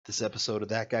This episode of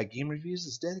That Guy Game Reviews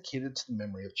is dedicated to the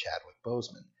memory of Chadwick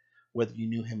Boseman. Whether you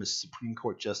knew him as Supreme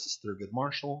Court Justice Thurgood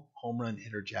Marshall, home run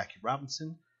hitter Jackie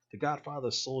Robinson, the Godfather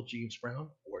Soul James Brown,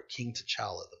 or King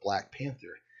T'Challa, the Black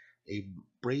Panther, a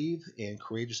brave and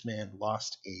courageous man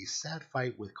lost a sad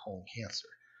fight with colon cancer.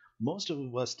 Most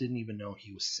of us didn't even know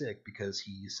he was sick because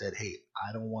he said, hey,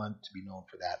 I don't want to be known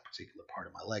for that particular part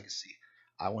of my legacy.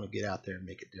 I want to get out there and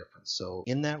make a difference. So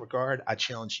in that regard, I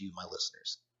challenge you, my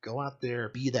listeners. Go out there,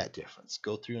 be that difference.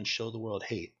 Go through and show the world,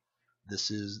 hey, this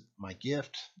is my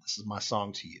gift. This is my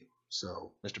song to you.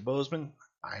 So, Mr. Boseman,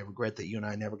 I regret that you and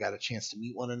I never got a chance to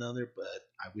meet one another, but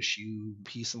I wish you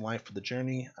peace and life for the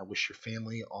journey. I wish your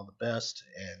family all the best.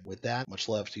 And with that, much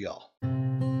love to y'all.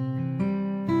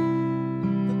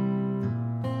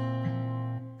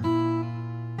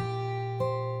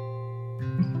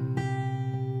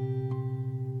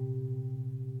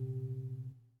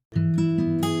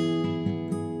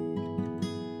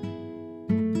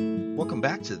 Welcome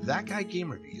back to That Guy Game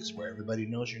Reviews, where everybody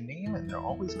knows your name and they're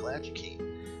always glad you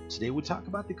came. Today we talk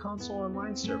about the console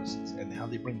online services and how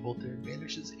they bring both their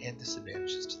advantages and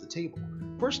disadvantages to the table.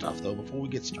 First off though, before we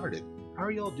get started, how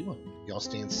are y'all doing? Y'all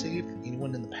staying safe?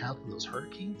 Anyone in the path of those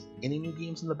hurricanes? Any new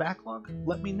games in the backlog?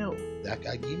 Let me know.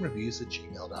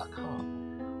 ThatGuyGameReviews@gmail.com.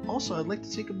 Also, I'd like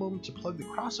to take a moment to plug the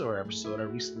crossover episode I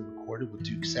recently recorded with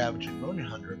Duke Savage and Ronin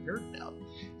Hunter of Nerdnout,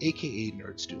 aka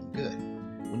Nerds Doing Good.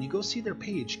 When you go see their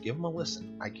page, give them a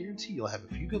listen. I guarantee you'll have a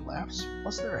few good laughs,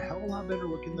 plus they're a hell of a lot better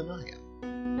looking than I am.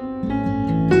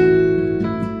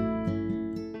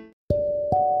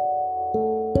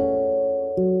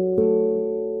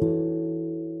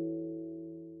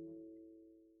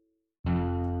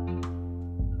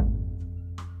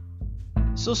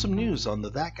 So some news on the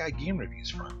That Guy Game Reviews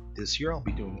front. This year I'll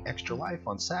be doing Extra Life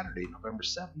on Saturday, November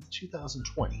 7th,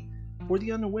 2020. For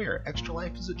the unaware, Extra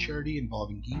Life is a charity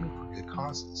involving gaming for good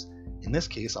causes. In this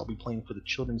case, I'll be playing for the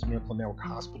Children's Miracle Network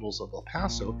Hospitals of El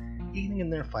Paso, aiding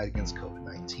in their fight against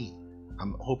COVID-19.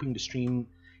 I'm hoping to stream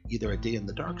either a Day in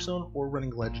the Dark Zone or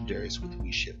running Legendaries with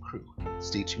We Ship Crew.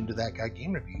 Stay tuned to That Guy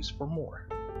Game Reviews for more.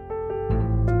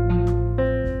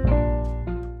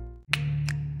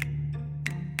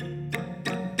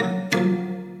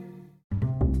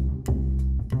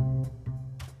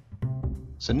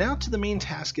 So now to the main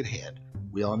task at hand.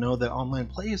 We all know that online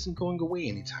play isn't going away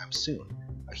anytime soon.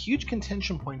 A huge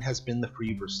contention point has been the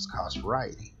free versus cost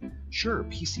variety. Sure,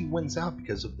 PC wins out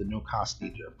because of the no cost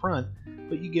needed up front,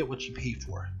 but you get what you pay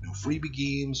for. No freebie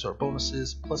games or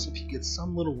bonuses, plus if you get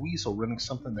some little weasel running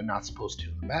something they're not supposed to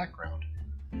in the background.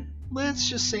 Let's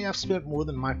just say I've spent more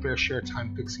than my fair share of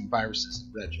time fixing viruses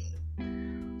and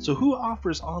Reddit. So who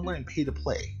offers online pay to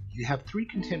play? You have three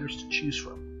contenders to choose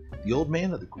from. The old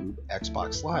man of the group,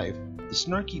 Xbox Live, the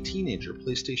snarky teenager,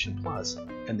 PlayStation Plus,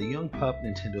 and the young pup,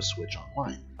 Nintendo Switch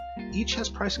Online. Each has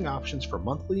pricing options for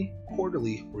monthly,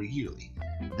 quarterly, or yearly.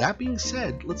 That being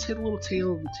said, let's hit a little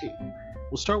tail of the tape.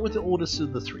 We'll start with the oldest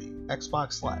of the three,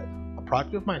 Xbox Live. A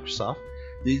product of Microsoft,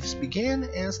 this began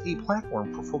as a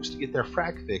platform for folks to get their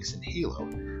frag fix in Halo,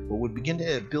 but would begin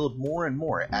to build more and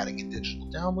more, adding in digital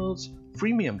downloads,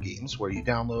 freemium games where you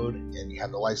download and you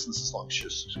have the license as long as your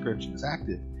subscription is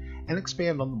active, and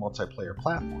expand on the multiplayer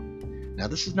platform. Now,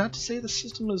 this is not to say the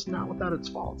system is not without its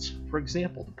faults. For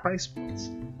example, the price points.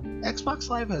 Xbox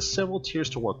Live has several tiers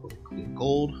to work with, including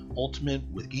Gold, Ultimate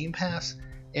with Game Pass,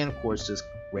 and of course just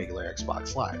regular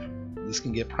Xbox Live. This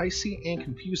can get pricey and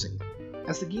confusing,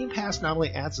 as the Game Pass not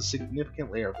only adds a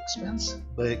significant layer of expense,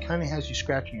 but it kind of has you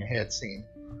scratching your head saying,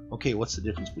 okay, what's the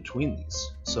difference between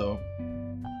these? So,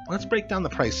 let's break down the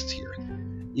prices here.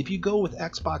 If you go with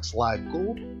Xbox Live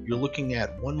Gold, you're looking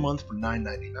at 1 month for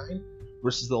 $9.99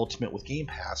 versus the Ultimate with Game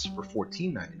Pass for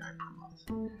 $14.99 per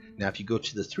month. Now, if you go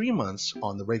to the 3 months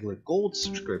on the regular Gold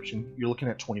subscription, you're looking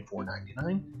at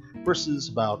 $24.99 versus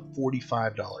about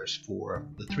 $45 for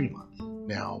the 3 month.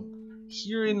 Now,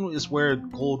 herein is where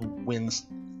Gold wins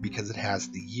because it has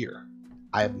the year.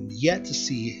 I have yet to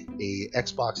see a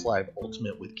Xbox Live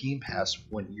Ultimate with Game Pass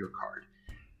 1 year card.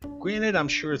 Granted, I'm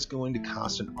sure it's going to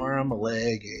cost an arm, a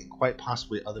leg, and quite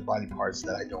possibly other body parts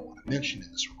that I don't want to mention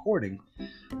in this recording,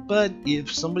 but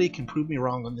if somebody can prove me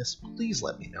wrong on this, please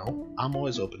let me know. I'm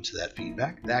always open to that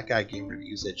feedback.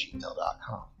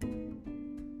 ThatGuyGameReviews@gmail.com.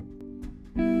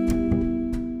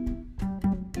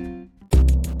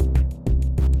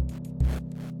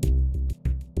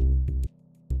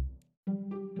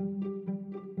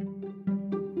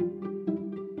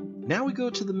 Now we go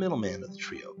to the middleman of the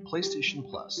trio, PlayStation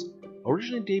Plus.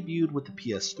 Originally debuted with the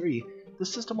PS3, the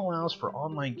system allows for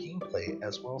online gameplay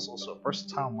as well as also a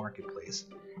versatile marketplace,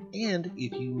 and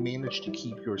if you manage to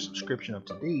keep your subscription up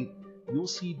to date, you'll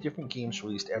see different games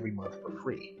released every month for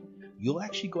free. You'll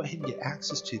actually go ahead and get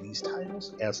access to these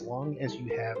titles as long as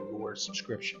you have your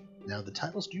subscription. Now, the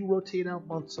titles do rotate out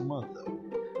month to month, though.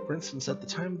 For instance, at the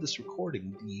time of this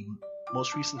recording, the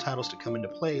most recent titles to come into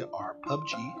play are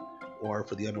PUBG, or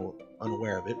for the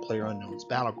unaware of it, PlayerUnknown's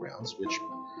Battlegrounds, which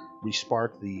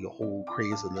resparked the whole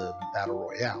craze of the Battle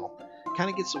Royale.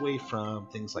 Kind of gets away from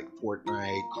things like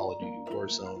Fortnite, Call of Duty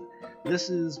Warzone.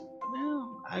 This is,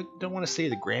 well, I don't want to say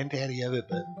the granddaddy of it,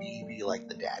 but maybe like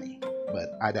the daddy. But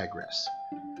I digress.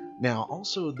 Now,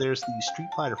 also, there's the Street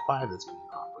Fighter V that's being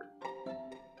offered.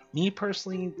 Me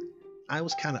personally, I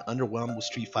was kind of underwhelmed with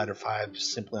Street Fighter V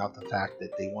simply off the fact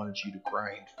that they wanted you to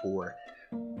grind for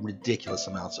ridiculous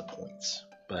amounts of points.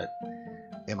 But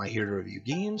am I here to review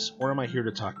games, or am I here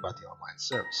to talk about the online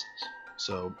services?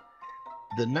 So,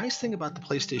 the nice thing about the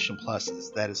PlayStation Plus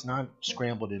is that it's not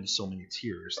scrambled into so many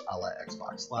tiers a la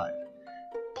Xbox Live.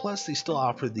 Plus, they still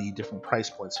offer the different price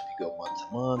points if you go month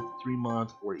to month, 3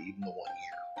 month, or even the 1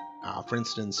 year. For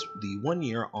instance, the 1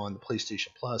 year on the PlayStation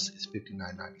Plus is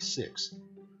 $59.96.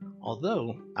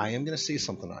 Although, I am going to say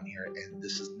something on here, and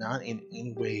this is not in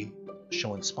any way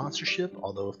showing sponsorship,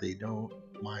 although if they don't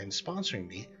mind sponsoring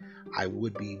me, I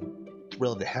would be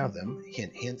thrilled to have them.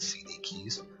 Hint, hint, CD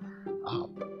keys.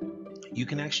 You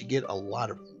can actually get a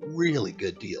lot of really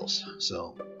good deals.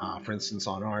 So, for instance,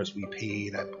 on ours, we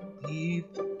paid, I believe,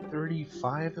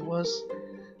 $35 it was.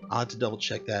 I'll have to double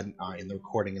check that in the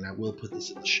recording, and I will put this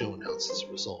in the show notes as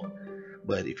a result.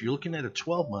 But if you're looking at a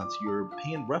 12 month, you're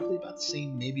paying roughly about the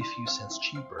same, maybe a few cents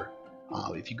cheaper.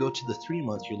 If you go to the 3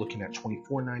 month, you're looking at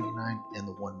 $24.99, and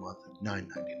the 1 month,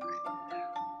 $9.99.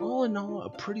 All in all, a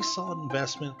pretty solid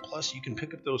investment. Plus, you can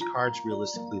pick up those cards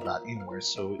realistically about anywhere.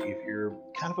 So if you're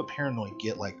kind of a paranoid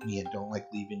git like me and don't like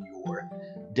leaving your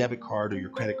debit card or your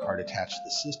credit card attached to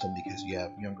the system because you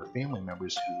have younger family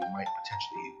members who might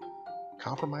potentially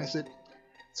compromise it,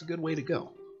 it's a good way to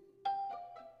go.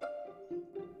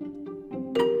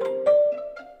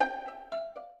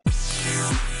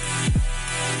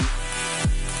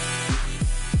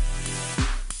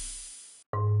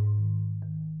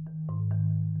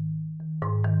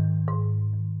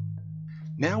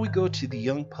 Now we go to the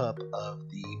young pup of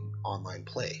the online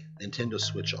play, Nintendo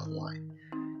Switch Online.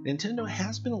 Nintendo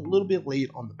has been a little bit late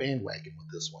on the bandwagon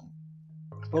with this one,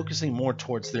 focusing more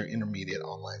towards their intermediate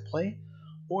online play,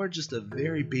 or just a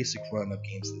very basic run of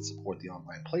games that support the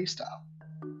online play style.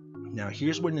 Now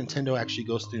here's where Nintendo actually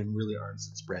goes through and really earns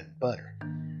its bread and butter.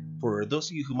 For those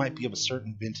of you who might be of a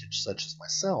certain vintage such as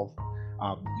myself,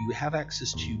 you have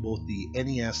access to both the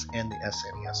NES and the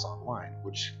SNES Online,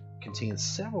 which contains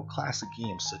several classic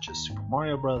games such as Super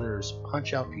Mario Bros.,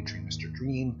 Punch-Out featuring Mr.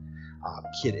 Dream,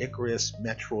 Kid Icarus,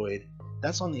 Metroid.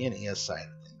 That's on the NES side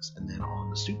of things. And then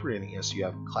on the Super NES, you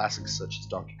have classics such as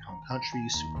Donkey Kong Country,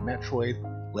 Super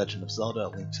Metroid, Legend of Zelda: A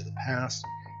Link to the Past,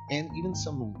 and even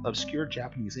some obscure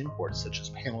Japanese imports such as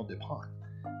Panel de Pon.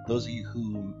 Those of you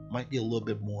who might be a little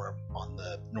bit more on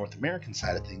the North American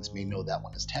side of things may know that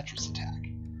one as Tetris Attack.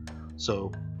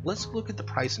 So let's look at the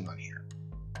pricing on here.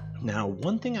 Now,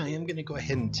 one thing I am going to go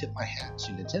ahead and tip my hat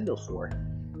to Nintendo for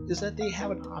is that they have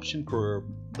an option for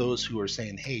those who are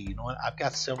saying, hey, you know what, I've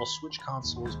got several Switch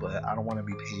consoles, but I don't want to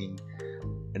be paying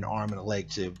an arm and a leg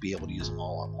to be able to use them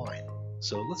all online.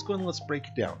 So let's go and let's break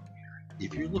it down here.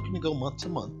 If you're looking to go month to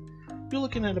month, you're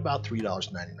looking at about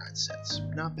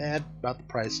 $3.99. Not bad, about the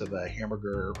price of a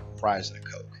hamburger, fries, and a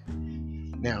Coke.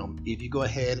 Now, if you go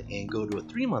ahead and go to a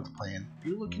 3-month plan,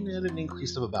 you're looking at an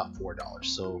increase of about $4.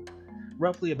 So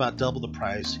roughly about double the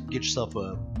price, get yourself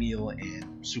a meal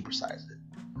and supersize it.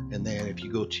 And then if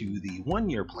you go to the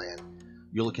 1-year plan,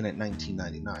 you're looking at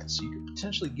 $19.99. So you could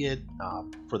potentially get,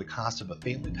 for the cost of a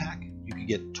family pack, you could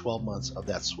get 12 months of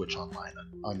that Switch Online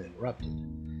uninterrupted.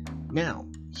 Now,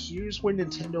 here's where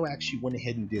Nintendo actually went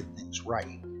ahead and did things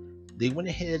right. They went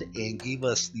ahead and gave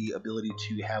us the ability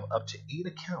to have up to 8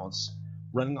 accounts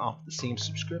running off the same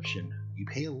subscription. You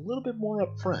pay a little bit more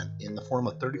up front in the form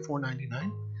of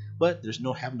 $34.99, but there's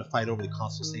no having to fight over the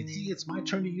console saying, hey, it's my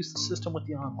turn to use the system with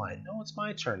the online. No, it's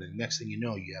my turn. And next thing you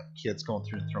know, you have kids going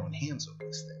through and throwing hands over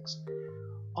these things.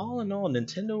 All in all,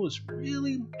 Nintendo is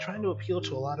really trying to appeal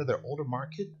to a lot of their older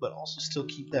market, but also still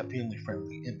keep that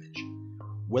family-friendly image.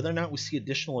 Whether or not we see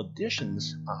additional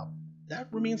additions, that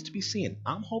remains to be seen.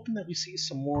 I'm hoping that we see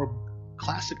some more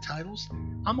classic titles.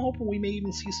 I'm hoping we may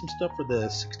even see some stuff for the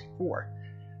 64.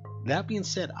 That being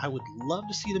said, I would love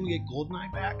to see them get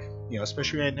GoldenEye back,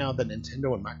 especially right now that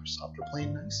Nintendo and Microsoft are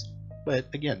playing nice. But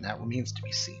again, that remains to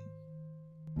be seen.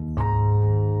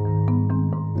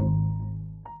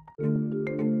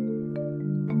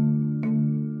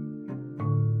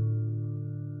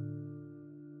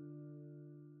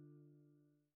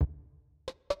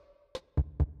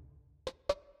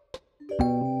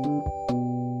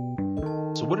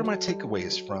 what are my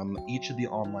takeaways from each of the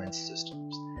online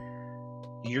systems?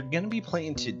 You're going to be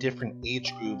playing to different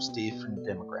age groups, different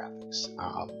demographics.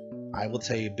 I will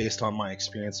tell you, based on my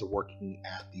experience of working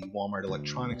at the Walmart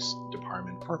electronics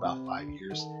department for about 5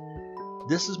 years,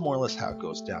 this is more or less how it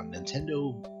goes down.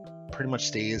 Nintendo pretty much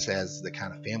stays as the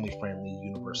kind of family-friendly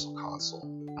universal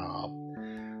console.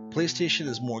 PlayStation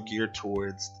is more geared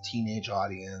towards the teenage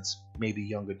audience, maybe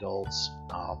young adults,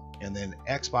 and then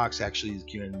Xbox actually is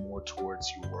gearing more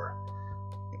towards your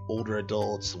older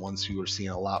adults, the ones who are seeing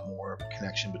a lot more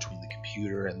connection between the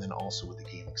computer and then also with the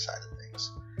gaming side of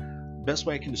things. Best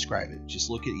way I can describe it, just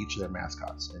look at each of their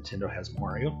mascots. Nintendo has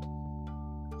Mario.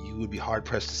 You would be hard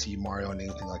pressed to see Mario in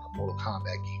anything like a Mortal Kombat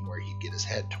game where he'd get his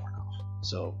head torn off.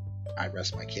 So I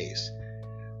rest my case.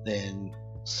 Then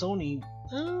Sony,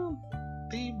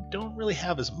 they don't really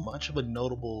have as much of a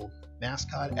notable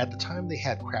mascot. At the time they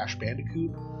had Crash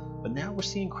Bandicoot, but now we're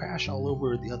seeing Crash all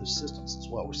over the other systems as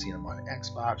well. We're seeing him on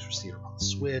Xbox, we're seeing him on the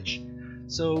Switch.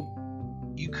 So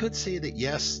you could say that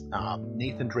yes,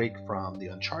 Nathan Drake from the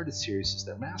Uncharted series is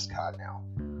their mascot now,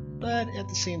 but at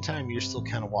the same time you're still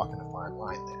kind of walking a fine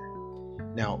line there.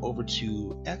 Now over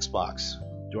to Xbox,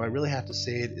 do I really have to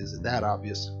say it? Is it that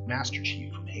obvious? Master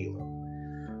Chief from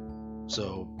Halo.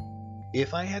 So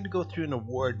if I had to go through and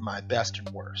award my best and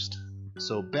worst,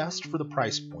 so best for the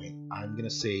price point, I'm going to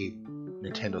say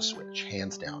Nintendo Switch,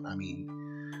 hands down. I mean,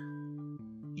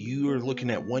 you are looking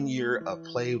at 1 year of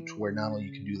play to where not only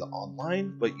you can do the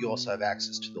online, but you also have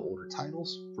access to the older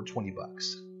titles for $20.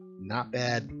 Not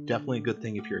bad, definitely a good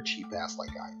thing if you're a cheap ass like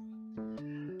I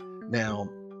am. Now,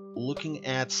 looking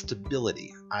at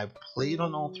stability, I've played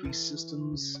on all three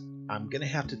systems. I'm going to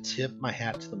have to tip my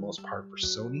hat to the most part for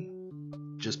Sony,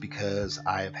 just because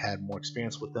I've had more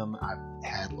experience with them. I've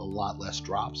had a lot less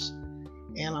drops,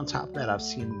 and on top of that, I've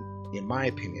seen, in my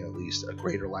opinion at least, a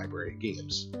greater library of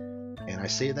games. And I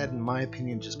say that in my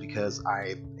opinion just because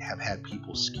I have had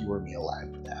people skewer me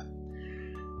alive for that.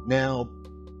 Now,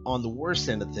 on the worst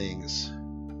end of things,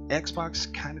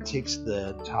 Xbox kind of takes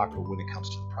the taco when it comes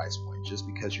to the price point, just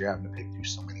because you're having to pick through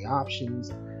so many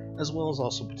options, as well as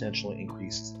also potentially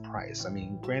increases the price. I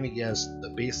mean, granted, yes, the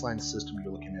baseline system,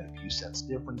 you're looking at a few cents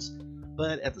difference,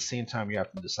 but at the same time, you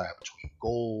have to decide between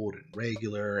gold and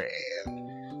regular,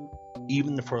 and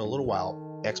even for a little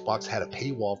while, Xbox had a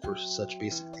paywall for such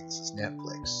basic things as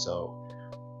Netflix. So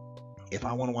if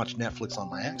I want to watch Netflix on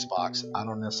my Xbox, I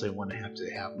don't necessarily want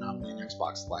to have not only an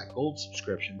Xbox Live Gold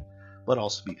subscription, but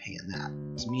also be paying that.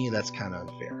 To me, that's kind of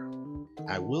unfair.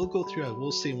 I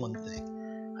will say one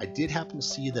thing. I did happen to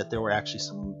see that there were actually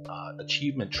some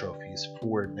achievement trophies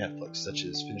for Netflix, such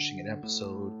as finishing an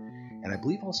episode, and I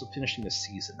believe also finishing a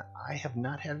season. I have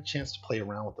not had a chance to play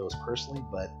around with those personally,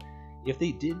 but if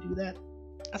they did do that,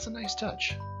 that's a nice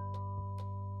touch.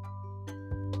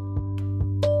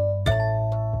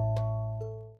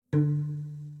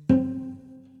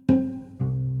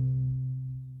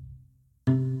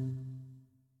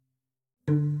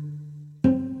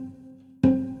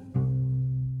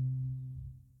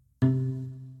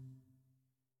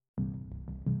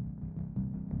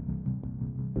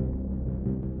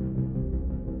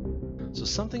 So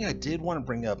something I did want to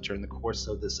bring up during the course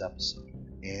of this episode,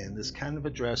 and this kind of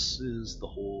addresses the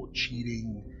whole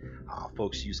cheating,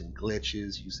 folks using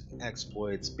glitches, using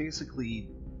exploits, basically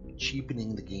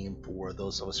cheapening the game for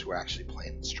those of us who are actually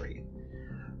playing it straight.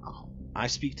 I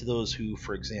speak to those who,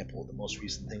 for example, the most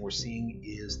recent thing we're seeing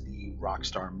is the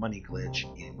Rockstar money glitch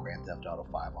in Grand Theft Auto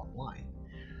 5 Online.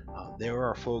 There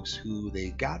are folks who they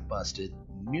got busted,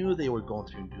 knew they were going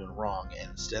through and doing wrong,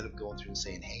 and instead of going through and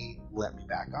saying, hey, let me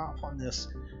back off on this,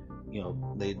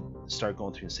 they'd start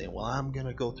going through and saying, well, I'm going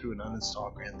to go through and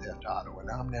uninstall Grand Theft Auto,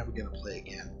 and I'm never going to play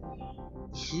again.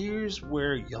 Here's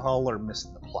where y'all are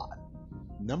missing the plot.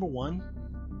 Number one,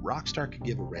 Rockstar could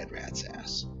give a red rat's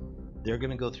ass. They're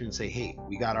going to go through and say, hey,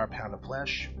 we got our pound of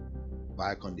flesh,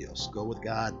 vaya con Dios, go with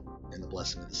God and the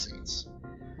blessing of the saints.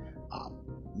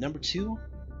 Number two,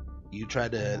 you try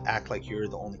to act like you're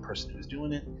the only person who's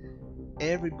doing it.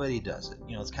 Everybody does it.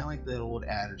 It's kind of like that old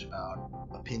adage about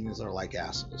opinions are like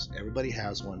assholes. Everybody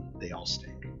has one, they all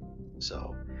stink.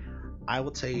 So I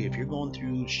will tell you, if you're going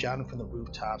through shouting from the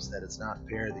rooftops that it's not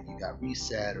fair that you got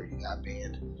reset or you got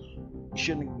banned, you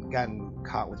shouldn't have gotten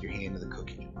caught with your hand in the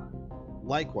cookie jar.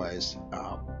 Likewise,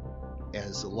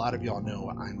 as a lot of y'all know,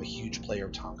 I'm a huge player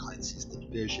of Tom Clancy's The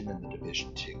Division and The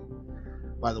Division 2.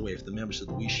 By the way, if the members of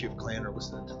the We Shift clan are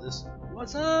listening to this,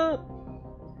 what's up?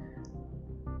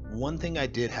 One thing I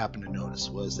did happen to notice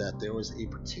was that there was a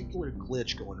particular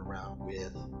glitch going around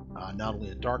with not only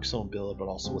a Dark Zone build, but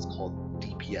also what's called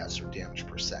DPS, or damage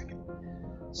per second.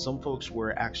 Some folks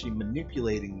were actually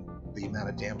manipulating the amount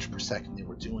of damage per second they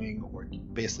were doing, or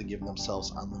basically giving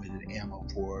themselves unlimited ammo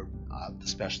for the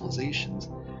specializations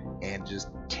and just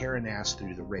tearing ass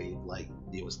through the raid like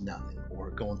it was nothing,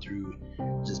 or going through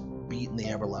just beating the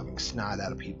ever-loving snot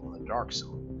out of people in the Dark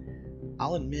Zone.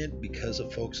 I'll admit, because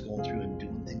of folks going through and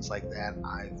doing things like that,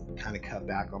 I've kind of cut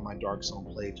back on my Dark Zone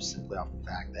play just simply off the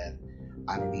fact that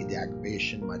I don't need the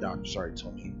aggravation. My doctor's already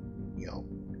told me,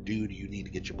 dude, you need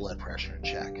to get your blood pressure in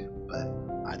check. But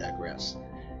I digress.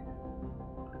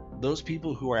 Those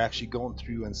people who are actually going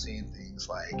through and saying things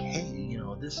like, hey,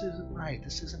 this isn't right,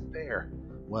 this isn't fair.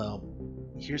 Well,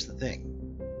 here's the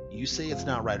thing. You say it's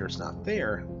not right or it's not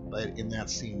fair, but in that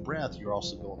same breath, you're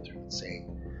also going through and saying,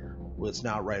 well, it's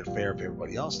not right or fair if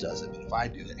everybody else does it, but if I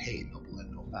do it, hey, no blood,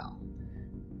 no foul.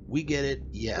 We get it.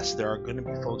 Yes, there are going to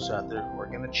be folks out there who are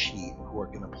going to cheat, who are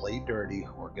going to play dirty,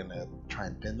 who are going to try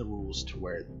and bend the rules to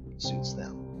where it suits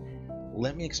them.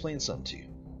 Let me explain something to you.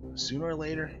 Sooner or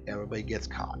later, everybody gets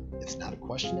caught. It's not a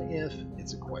question of if,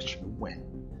 it's a question of when.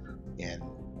 And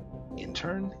in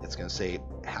turn, it's going to say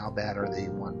how bad are they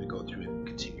wanting to go through and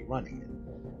continue running it.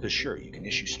 Because sure, you can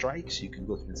issue strikes, you can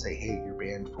go through and say, hey, you're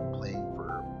banned from playing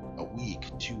for a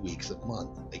week, 2 weeks, a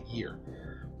month, a year.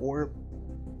 Or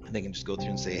they can just go through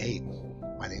and say, hey,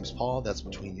 my name's Paul, that's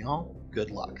between y'all, good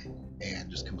luck. And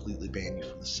just completely ban you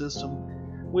from the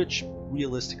system, which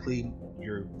realistically,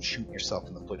 you're shooting yourself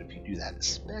in the foot if you do that,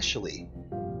 especially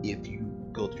if you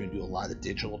go through and do a lot of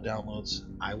digital downloads.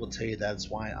 I will tell you that's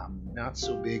why I'm not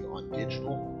so big on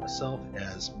digital myself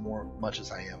as much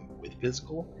as I am with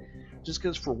physical. Just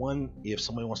because, for one, if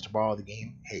somebody wants to borrow the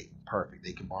game, hey, perfect,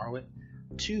 they can borrow it.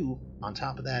 Two, on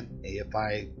top of that, if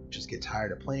I just get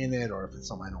tired of playing it, or if it's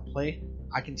something I don't play,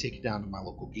 I can take it down to my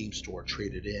local game store,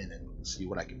 trade it in, and see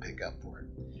what I can pick up for it.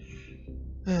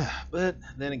 But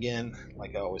then again,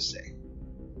 like I always say,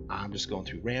 I'm just going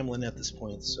through rambling at this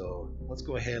point, so let's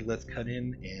go ahead, let's cut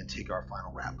in and take our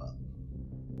final wrap up.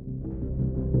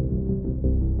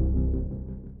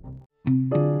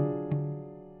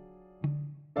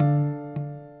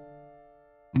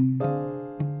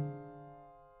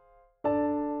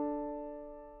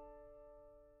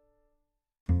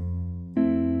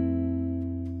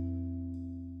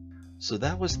 So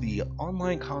that was the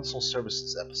online console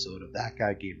services episode of That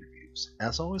Guy Game Reviews.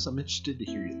 As always, I'm interested to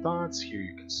hear your thoughts, hear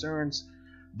your concerns.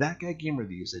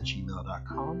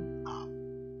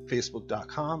 ThatGuyGameReviews@gmail.com,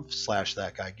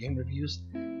 Facebook.com/ThatGuyGameReviews,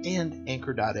 and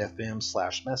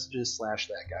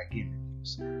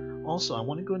Anchor.fm/messages/ThatGuyGameReviews. Also, I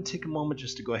want to go and take a moment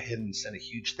just to go ahead and send a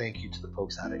huge thank you to the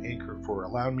folks out at Anchor for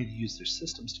allowing me to use their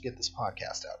systems to get this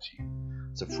podcast out to you.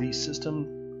 It's a free system,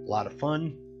 a lot of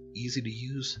fun, easy to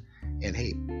use, and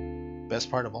hey, best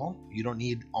part of all, you don't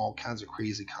need all kinds of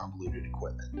crazy convoluted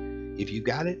equipment. If you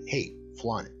got it, hey,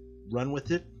 flaunt it, run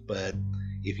with it. But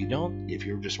if you don't, if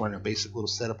you're just running a basic little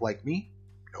setup like me,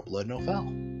 no blood, no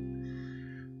foul.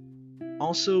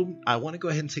 Also, I want to go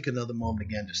ahead and take another moment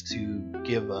again just to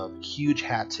give a huge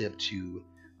hat tip to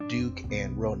Duke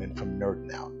and Ronan from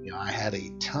Nerdin' Out. I had a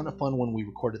ton of fun when we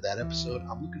recorded that episode.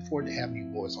 I'm looking forward to having you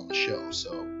boys on the show,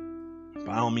 so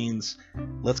by all means,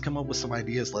 let's come up with some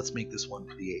ideas. Let's make this one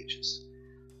for the ages.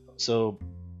 So,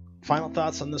 final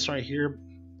thoughts on this right here.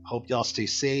 Hope y'all stay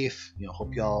safe.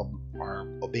 Hope y'all are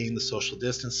obeying the social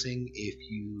distancing. If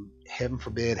you, heaven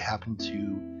forbid, happen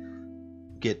to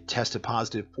get tested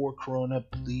positive for corona,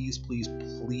 please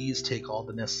take all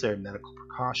the necessary medical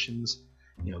precautions.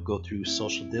 Go through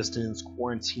social distance,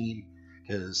 quarantine,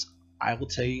 because I will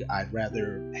tell you, I'd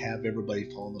rather have everybody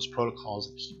following those protocols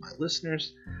and keep my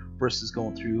listeners versus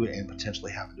going through and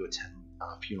potentially having to attend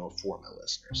a funeral for my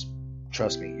listeners.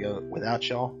 Trust me, without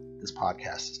y'all, this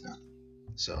podcast is nothing.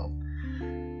 So,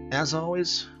 as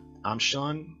always, I'm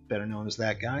Sean, better known as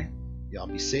That Guy. Y'all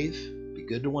be safe, be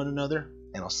good to one another,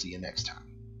 and I'll see you next time.